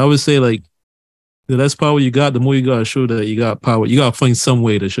 I always say, like, the less power you got, the more you got to show that you got power. You got to find some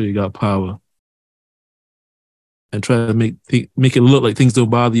way to show you got power. And try to make it look like things don't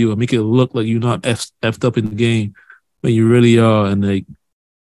bother you, or make it look like you're not effed up in the game when you really are. And like,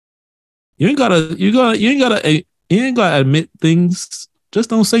 you ain't gotta admit things. Just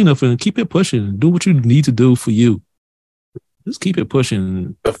don't say nothing. Keep it pushing. Do what you need to do for you. Just keep it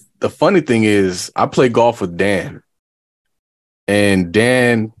pushing. The funny thing is, I play golf with Dan, and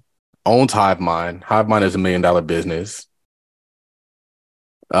Dan owns Hive Mind. Hive Mind is $1 million business.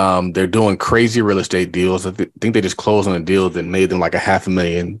 They're doing crazy real estate deals. I think they just closed on a deal that made them like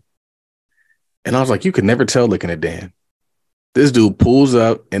 $500,000. And I was like, you could never tell looking at Dan. This dude pulls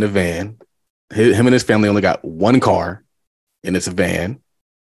up in a van. Him and his family only got one car, and it's a van.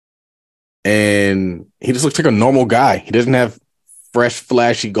 And he just looks like a normal guy. He doesn't have fresh,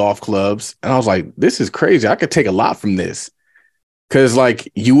 flashy golf clubs. And I was like, this is crazy. I could take a lot from this. Because,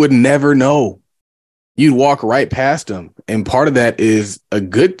 like, you would never know. You'd walk right past them. And part of that is a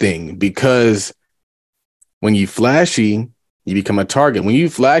good thing, because when you flashy, you become a target. When you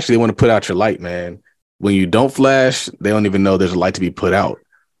flashy, they want to put out your light, man. When you don't flash, they don't even know there's a light to be put out.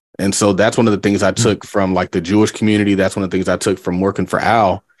 And so that's one of the things I took from like the Jewish community. That's one of the things I took from working for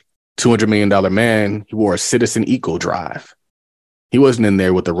Al, $200 million man. He wore a Citizen Eco Drive. He wasn't in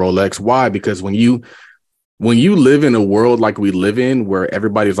there with the Rolex. Why? Because when you live in a world like we live in, where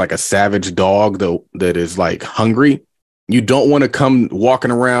everybody's like a savage dog that is like hungry, you don't want to come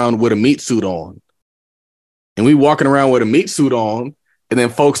walking around with a meat suit on. And we walking around with a meat suit on, and then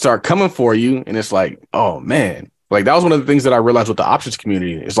folks start coming for you. And it's like, oh man, like that was one of the things that I realized with the options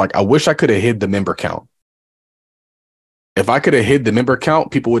community. It's like, I wish I could have hid the member count. If I could have hid the member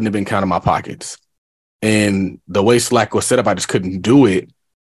count, people wouldn't have been counting my pockets. And the way Slack was set up, I just couldn't do it.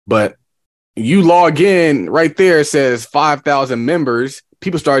 But you log in right there, it says 5,000 members.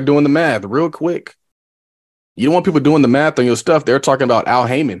 People start doing the math real quick. You don't want people doing the math on your stuff. They're talking about Al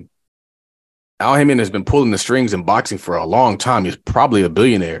Heyman. Al Heyman has been pulling the strings in boxing for a long time. He's probably a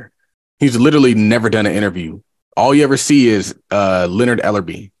billionaire. He's literally never done an interview. All you ever see is Leonard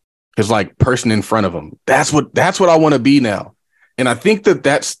Ellerby, his like person in front of him. That's what I want to be now. And I think that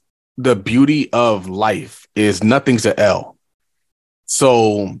that's the beauty of life, is nothing's an L.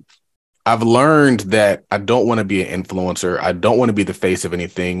 So I've learned that I don't want to be an influencer. I don't want to be the face of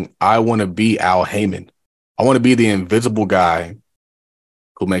anything. I want to be Al Heyman. I want to be the invisible guy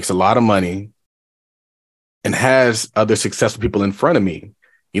who makes a lot of money, and has other successful people in front of me.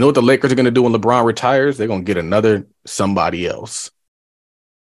 You know what the Lakers are going to do when LeBron retires? They're going to get another somebody else.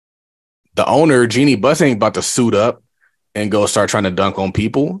 The owner, Jeannie Buss, ain't about to suit up and go start trying to dunk on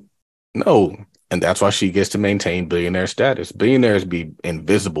people. No. And that's why she gets to maintain billionaire status. Billionaires be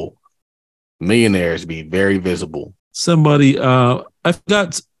invisible. Millionaires be very visible. Somebody, I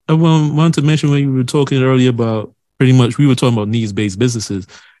forgot, I wanted to mention when you were talking earlier about pretty much, we were talking about needs-based businesses.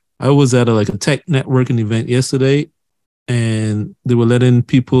 I was at a tech networking event yesterday, and they were letting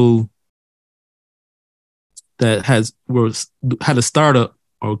people that had a startup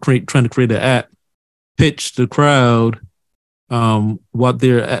or trying to create an app pitch the crowd what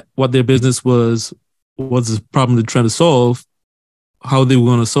their business was, what's the problem they're trying to solve, how they were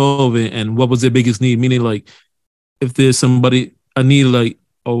going to solve it, and what was their biggest need. Meaning, like, if there's somebody, I need like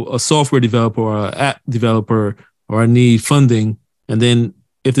a software developer or an app developer, or I need funding, and then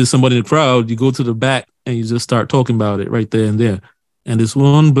if there's somebody in the crowd, you go to the back and you just start talking about it right there and there. And this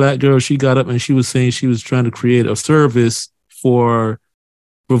one black girl, she got up and she was saying she was trying to create a service for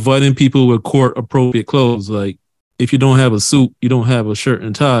providing people with court appropriate clothes. Like, if you don't have a suit, you don't have a shirt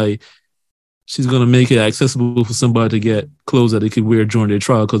and tie, she's going to make it accessible for somebody to get clothes that they could wear during their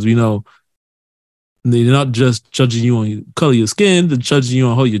trial. Because we know they're not just judging you on the color of your skin, they're judging you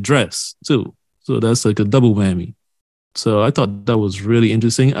on how you dress too. So that's like a double whammy. So I thought that was really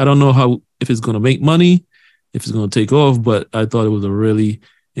interesting. I don't know if it's going to make money, if it's going to take off, but I thought it was a really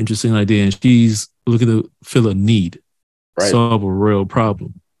interesting idea. And she's looking to fill a need, right, solve a real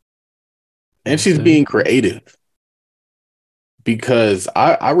problem. And she's being creative, because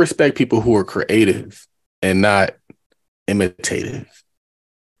I respect people who are creative and not imitative.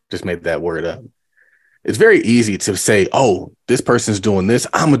 Just made that word up. It's very easy to say, oh, this person's doing this,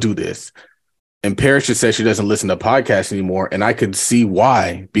 I'm going to do this. And Parrish just said she doesn't listen to podcasts anymore. And I could see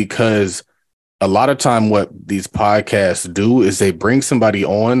why, because a lot of time what these podcasts do is they bring somebody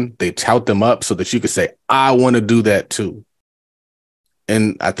on, they tout them up so that you could say, I want to do that too.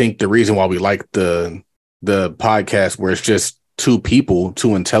 And I think the reason why we like the podcast where it's just two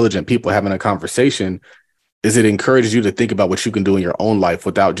intelligent people having a conversation is it encourages you to think about what you can do in your own life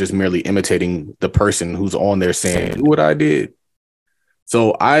without just merely imitating the person who's on there saying, do what I did.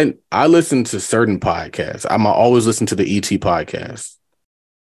 So I listen to certain podcasts. I'm always listen to the E.T. podcast.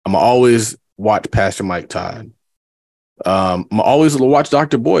 I'm always watch Pastor Mike Todd. I'm always watch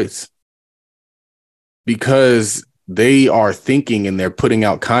Dr. Boyce, because they are thinking and they're putting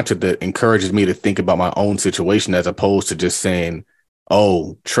out content that encourages me to think about my own situation, as opposed to just saying,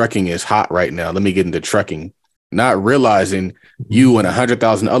 oh, trucking is hot right now, let me get into trucking. Not realizing you and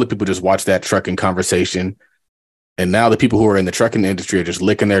 100,000 other people just watch that trucking conversation. And now the people who are in the trucking industry are just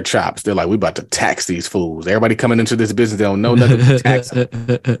licking their chops. They're like, we about to tax these fools. Everybody coming into this business, they don't know nothing. Tax them.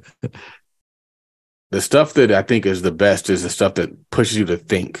 The stuff that I think is the best is the stuff that pushes you to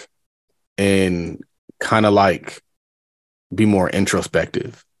think and kind of like be more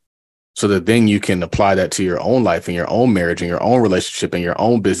introspective, so that then you can apply that to your own life and your own marriage and your own relationship and your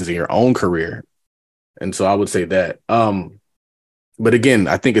own business and your own career. And so I would say that. But again,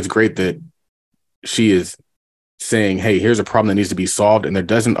 I think it's great that she is saying, hey, here's a problem that needs to be solved, and there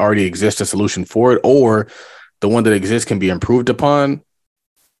doesn't already exist a solution for it, or the one that exists can be improved upon.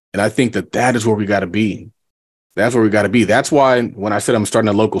 And I think that is where we got to be. That's where we got to be. That's why when I said I'm starting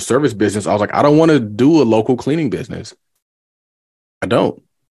a local service business, I was like, I don't want to do a local cleaning business. I don't.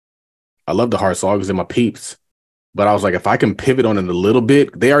 I love the hard sloggers and my peeps. But I was like, if I can pivot on it a little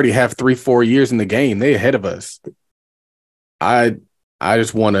bit, they already have 3-4 years in the game. They're ahead of us. I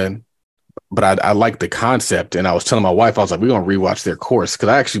just want to, but I like the concept. And I was telling my wife, I was like, we're going to rewatch their course.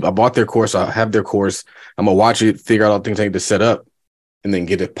 Because I bought their course. I have their course. I'm going to watch it, figure out all the things I need to set up, and then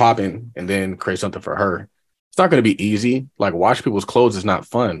get it popping, and then create something for her. It's not going to be easy. Like, wash people's clothes is not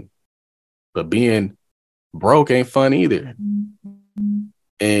fun. But being broke ain't fun either.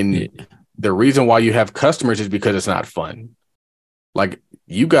 And the reason why you have customers is because it's not fun. Like,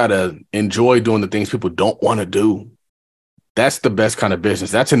 you got to enjoy doing the things people don't want to do. That's the best kind of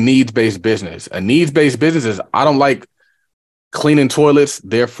business. That's a needs-based business. A needs-based business is, I don't like cleaning toilets,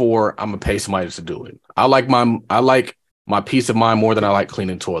 therefore I'm going to pay somebody to do it. I like my peace of mind more than I like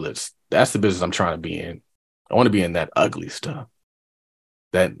cleaning toilets. That's the business I'm trying to be in. I want to be in that ugly stuff.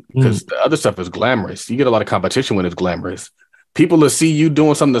 That, because the other stuff is glamorous. You get a lot of competition when it's glamorous. People will see you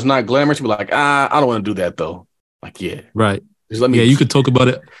doing something that's not glamorous, be like, I don't want to do that though. Like, yeah. Right. Just let me. Yeah, you could talk about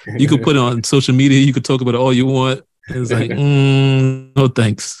it. You could put it on social media. You could talk about it all you want. And it's like, no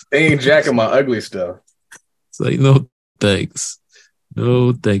thanks. They ain't jacking my ugly stuff. It's like, no thanks.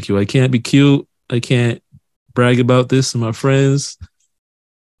 No, thank you. I can't be cute. I can't brag about this to my friends.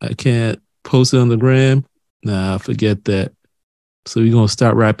 I can't post it on the gram. Nah, forget that. So we're gonna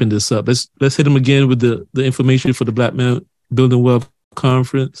start wrapping this up. Let's hit them again with the information for the Black Men Building Wealth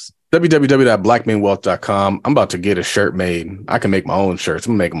Conference. www.blackmenwealth.com. I'm about to get a shirt made. I can make my own shirts.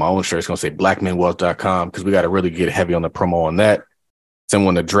 I'm gonna make my own shirt. It's gonna say blackmenwealth.com because we got to really get heavy on the promo on that. Send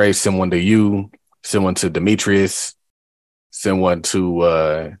one to Dre, send one to you, send one to Demetrius, send one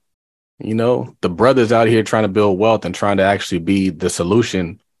to the brothers out here trying to build wealth and trying to actually be the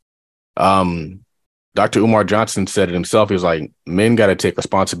solution. Dr. Umar Johnson said it himself. He was like, men got to take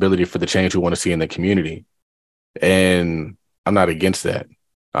responsibility for the change we want to see in the community. And I'm not against that.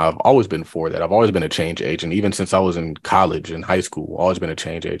 I've always been for that. I've always been a change agent, even since I was in college and high school, always been a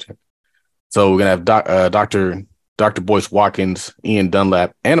change agent. So we're going to have Dr. Boyce Watkins, Ian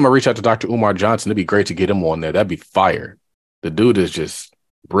Dunlap, and I'm going to reach out to Dr. Umar Johnson. It'd be great to get him on there. That'd be fire. The dude is just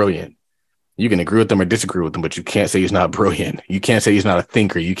brilliant. You can agree with them or disagree with them, but you can't say he's not brilliant. You can't say he's not a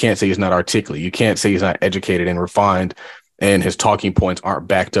thinker. You can't say he's not articulate. You can't say he's not educated and refined, and his talking points aren't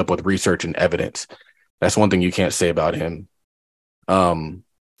backed up with research and evidence. That's one thing you can't say about him.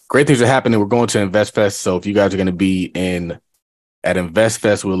 Great things are happening. We're going to InvestFest, so if you guys are going to be at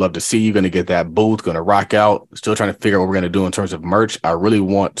InvestFest, we'd love to see you. Going to get that booth, going to rock out. Still trying to figure out what we're going to do in terms of merch. I really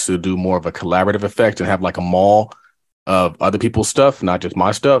want to do more of a collaborative effect and have like a mall of other people's stuff, not just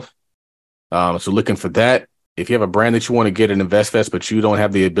my stuff. So looking for that. If you have a brand that you want to get at InvestFest, but you don't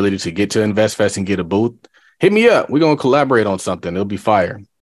have the ability to get to InvestFest and get a booth, hit me up. We're going to collaborate on something. It'll be fire.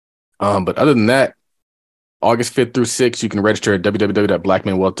 But other than that, August 5th through 6th, you can register at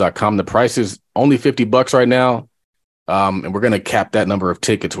www.blackmenwealth.com. The price is only $50 right now. And we're going to cap that number of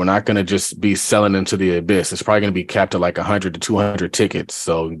tickets. We're not going to just be selling into the abyss. It's probably going to be capped at like 100 to 200 tickets.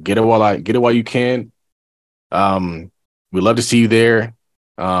 So get it while you can. We'd love to see you there.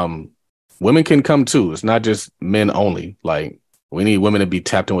 Women can come too. It's not just men only. Like, we need women to be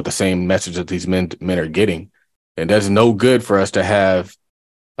tapped in with the same message that these men are getting. And that's no good for us to have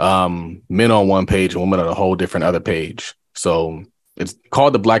men on one page and women on a whole different other page. So it's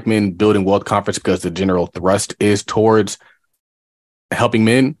called the Black Men Building Wealth Conference because the general thrust is towards helping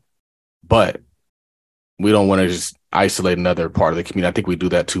men, but we don't want to just isolate another part of the community. I think we do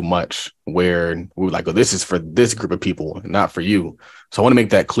that too much, where we're like, oh, this is for this group of people, not for you. So I want to make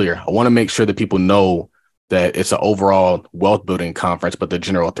that clear. I want to make sure that people know that it's an overall wealth building conference, but the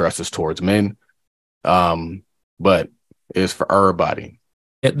general thrust is towards men. But it's for everybody.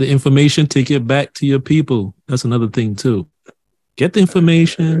 Get the information, take it back to your people. That's another thing too. Get the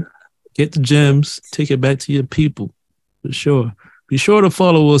information, get the gems, take it back to your people, for sure. Be sure to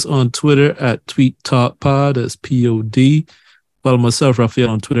follow us on Twitter at TweetTalkPod, that's POD. Follow myself, Raphael,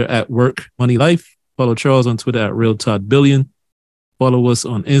 on Twitter at WorkMoneyLife. Follow Charles on Twitter at RealToddBillion. Follow us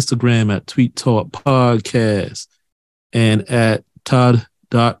on Instagram at TweetTalkPodcast and at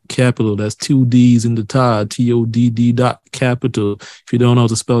Todd.Capital. That's 2 D's in the Todd, TODD.Capital. If you don't know how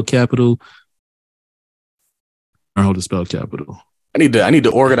to spell capital, learn how to spell capital. I need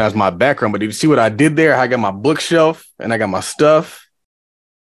to organize my background, but did you see what I did there? I got my bookshelf and I got my stuff,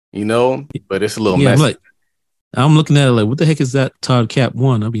 but it's a little messy. I'm looking at it like, what the heck is that Todd Cap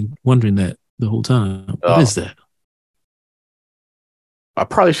 1? I've been wondering that the whole time. What is that? I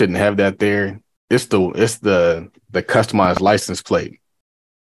probably shouldn't have that there. It's the customized license plate.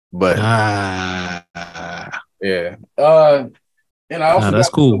 But yeah. And I also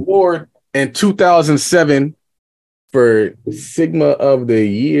got an award in 2007 for Sigma of the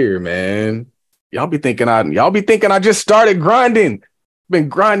Year, man. Y'all be thinking I just started grinding. Been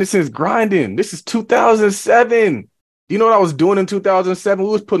grinding since grinding. This is 2007. You know what I was doing in 2007?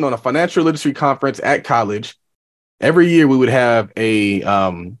 We was putting on a financial literacy conference at college. Every year we would have I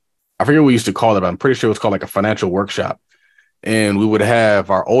forget what we used to call it, but I'm pretty sure it was called like a financial workshop. And we would have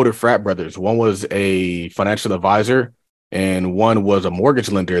our older frat brothers. One was a financial advisor and one was a mortgage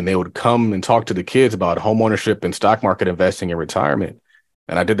lender, and they would come and talk to the kids about home ownership and stock market investing and retirement.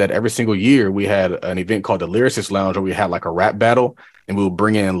 And I did that every single year. We had an event called the Lyricist Lounge where we had like a rap battle, and we would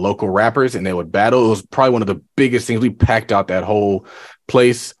bring in local rappers and they would battle. It was probably one of the biggest things. We packed out that whole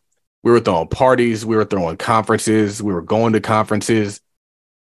place. We were throwing parties. We were throwing conferences. We were going to conferences.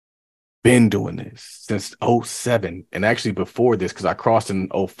 Been doing this since 2007. And actually before this, because I crossed in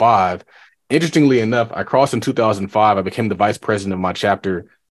 2005. Interestingly enough, I crossed in 2005. I became the vice president of my chapter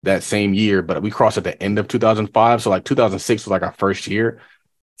that same year, but we crossed at the end of 2005. So like 2006 was like our first year.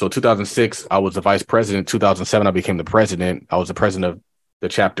 So 2006, I was the vice president. 2007, I became the president. I was the president of the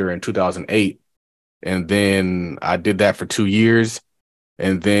chapter in 2008. And then I did that for 2 years.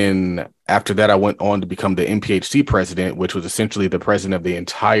 And then after that, I went on to become the MPHC president, which was essentially the president of the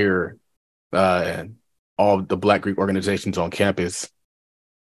entire, all the Black Greek organizations on campus.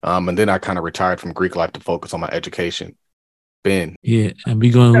 And then I kind of retired from Greek life to focus on my education. Ben. Yeah, and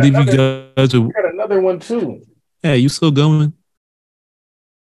we're gonna leave you guys with. I got another one too. Hey, you still going?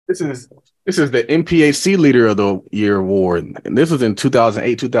 This is the MPAC Leader of the Year award, and this was in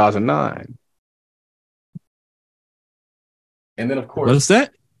 2008, 2009. And then, of course, What's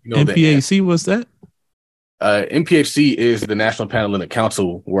that? MPAC, what's that? MPHC is the National Panhellenic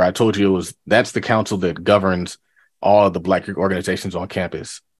Council, where I told you that's the council that governs all of the Black Greek organizations on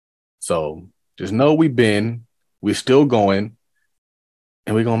campus. So just know we're still going,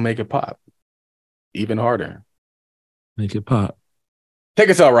 and we're gonna make it pop even harder. Make it pop. Take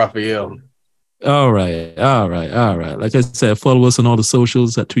us out, Raphael. All right. Like I said, follow us on all the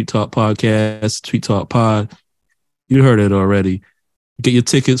socials at Tweet Talk Podcast, Tweet Talk Pod. You heard it already. Get your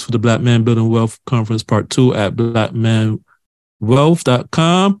tickets for the Black Man Building Wealth Conference Part 2 at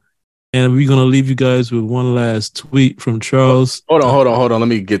blackmanwealth.com. And we're going to leave you guys with one last tweet from Charles. Hold on. Let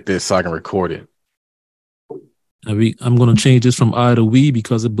me get this so I can record it. I'm going to change this from I to we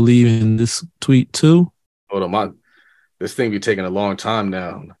because I believe in this tweet too. Hold on. This thing be taking a long time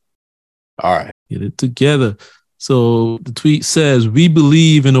now. All right. Get it together. So the tweet says, we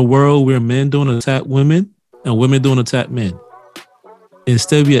believe in a world where men don't attack women and women don't attack men.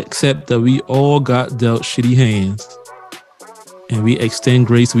 Instead, we accept that we all got dealt shitty hands and we extend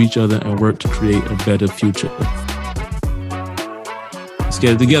grace to each other and work to create a better future. Let's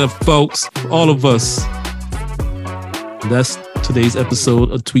get it together, folks. All of us. That's today's episode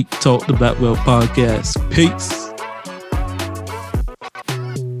of Tweet Talk, the Black Wealth Podcast. Peace.